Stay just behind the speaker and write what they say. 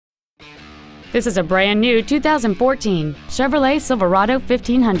This is a brand new 2014 Chevrolet Silverado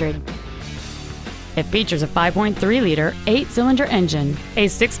 1500. It features a 5.3-liter, 8-cylinder engine, a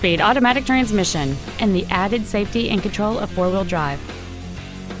 6-speed automatic transmission, and the added safety and control of 4-wheel drive.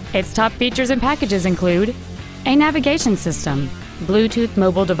 Its top features and packages include a navigation system, Bluetooth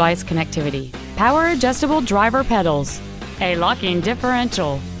mobile device connectivity, power adjustable driver pedals, a locking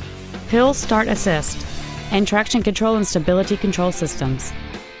differential, hill start assist, and traction control and stability control systems.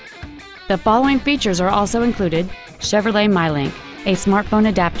 The following features are also included: Chevrolet MyLink, a smartphone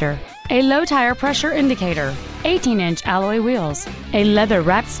adapter, a low tire pressure indicator, 18-inch alloy wheels, a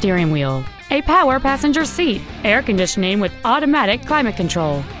leather-wrapped steering wheel, a power passenger seat, air conditioning with automatic climate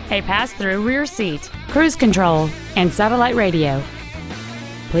control, a pass-through rear seat, cruise control, and satellite radio.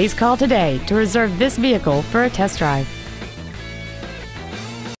 Please call today to reserve this vehicle for a test drive.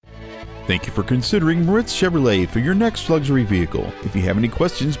 Thank you for considering Moritz Chevrolet for your next luxury vehicle. If you have any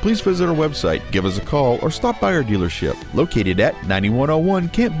questions, please visit our website, give us a call, or stop by our dealership located at 9101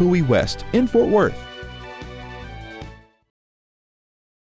 Camp Bowie West in Fort Worth.